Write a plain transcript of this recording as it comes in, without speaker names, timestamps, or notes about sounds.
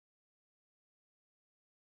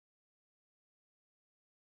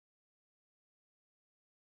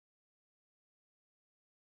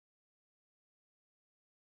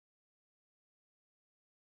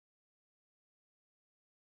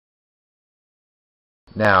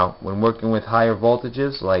Now, when working with higher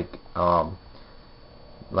voltages like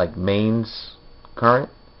mains current,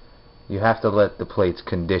 you have to let the plates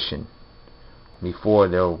condition before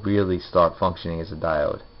they'll really start functioning as a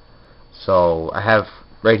diode. So I have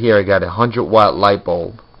right here, I got a 100-watt light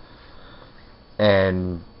bulb,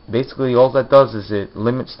 and basically all that does is it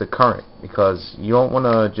limits the current, because you don't want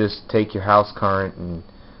to just take your house current and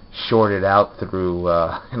short it out through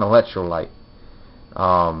an electrolyte.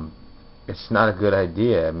 It's not a good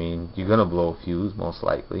idea. I mean, you're gonna blow a fuse most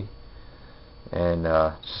likely, and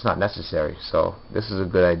it's just not necessary. So this is a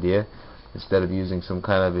good idea. Instead of using some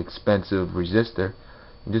kind of expensive resistor,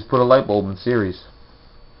 you just put a light bulb in series.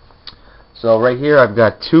 So right here I've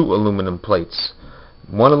got two aluminum plates.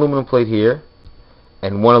 One aluminum plate here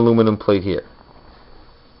and one aluminum plate here.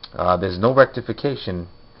 There's no rectification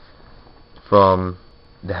from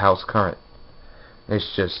the house current.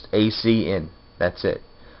 It's just AC in. That's it.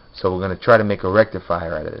 So we're going to try to make a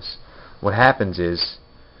rectifier out of this. What happens is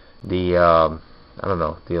the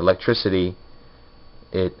electricity,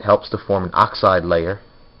 it helps to form an oxide layer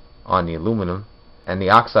on the aluminum, and the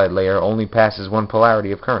oxide layer only passes one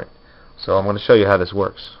polarity of current. So I'm going to show you how this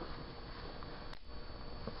works.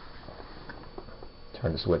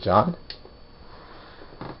 Turn the switch on,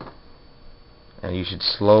 and you should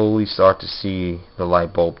slowly start to see the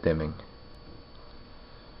light bulb dimming.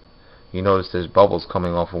 You notice there's bubbles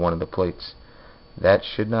coming off of one of the plates. That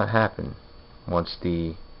should not happen once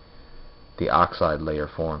the oxide layer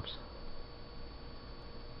forms.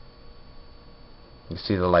 You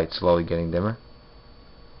see the light slowly getting dimmer?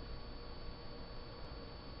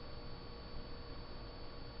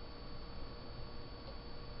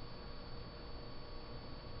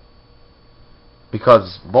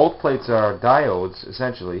 Because both plates are diodes,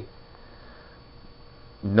 essentially,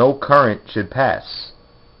 no current should pass,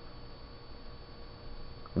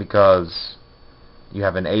 because you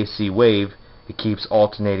have an AC wave. It keeps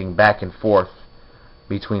alternating back and forth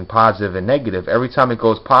between positive and negative. Every time it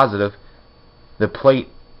goes positive,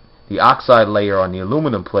 the oxide layer on the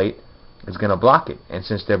aluminum plate is going to block it. And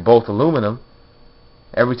since they're both aluminum,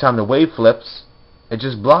 every time the wave flips, it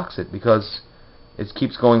just blocks it, because it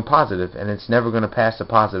keeps going positive, and it's never going to pass a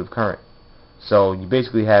positive current. So you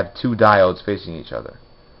basically have two diodes facing each other.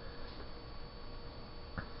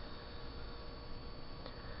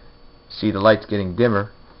 See, the light's getting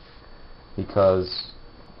dimmer because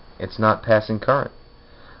it's not passing current,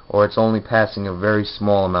 or it's only passing a very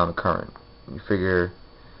small amount of current. You figure,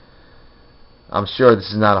 I'm sure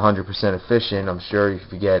this is not 100% efficient. I'm sure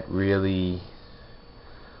if you get really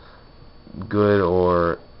good,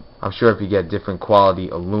 or I'm sure if you get different quality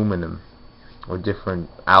aluminum or different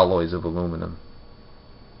alloys of aluminum,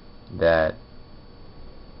 that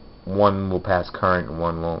one will pass current and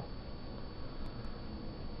one won't.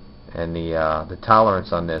 And the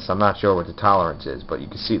tolerance on this, I'm not sure what the tolerance is, but you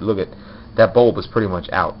can see, look at that bulb is pretty much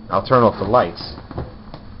out. I'll turn off the lights.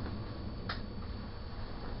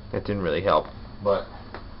 That didn't really help, but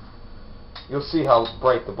you'll see how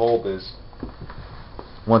bright the bulb is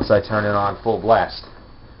once I turn it on full blast.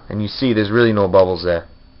 And you see there's really no bubbles there.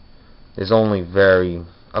 There's only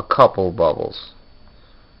a couple bubbles,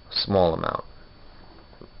 a small amount.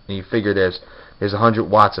 And you figure there's 100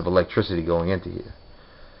 watts of electricity going into here.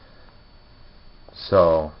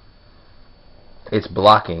 So it's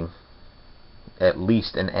blocking at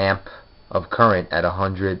least an amp of current at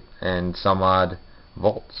 100 and some odd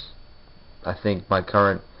volts. I think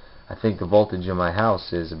the voltage in my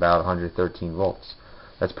house is about 113 volts.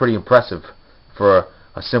 That's pretty impressive for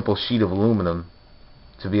a simple sheet of aluminum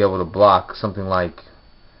to be able to block something like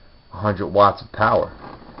 100 watts of power.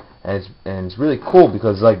 And it's really cool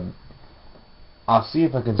because, like, I'll see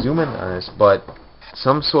if I can zoom in on this, but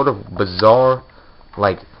some sort of bizarre,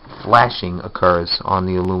 like, flashing occurs on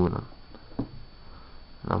the aluminum. And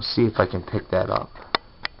I'll see if I can pick that up.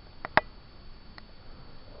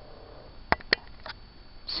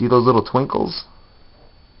 See those little twinkles?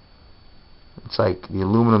 It's like the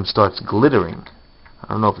aluminum starts glittering.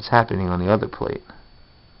 I don't know if it's happening on the other plate,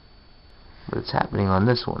 but it's happening on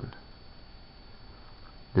this one.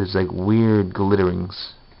 There's like weird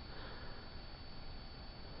glitterings.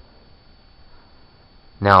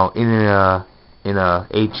 Now in a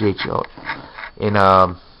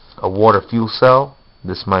water fuel cell,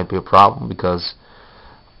 this might be a problem, because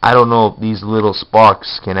I don't know if these little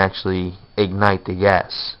sparks can actually ignite the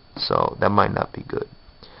gas, so that might not be good.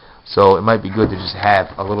 So it might be good to just have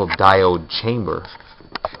a little diode chamber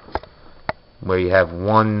where you have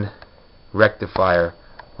one rectifier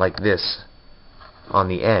like this on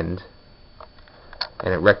the end,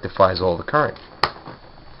 and it rectifies all the current.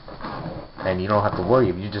 and you don't have to worry.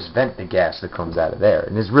 You just vent the gas that comes out of there,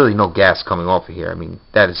 and there's really no gas coming off of here. I mean,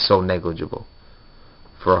 that is so negligible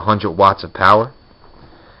for 100 watts of power.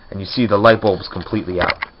 And you see the light bulb is completely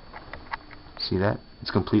out. See that?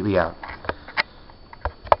 It's completely out.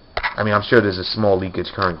 I mean, I'm sure there's a small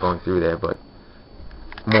leakage current going through there, but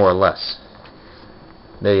more or less.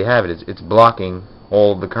 There you have it. It's blocking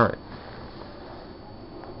all of the current.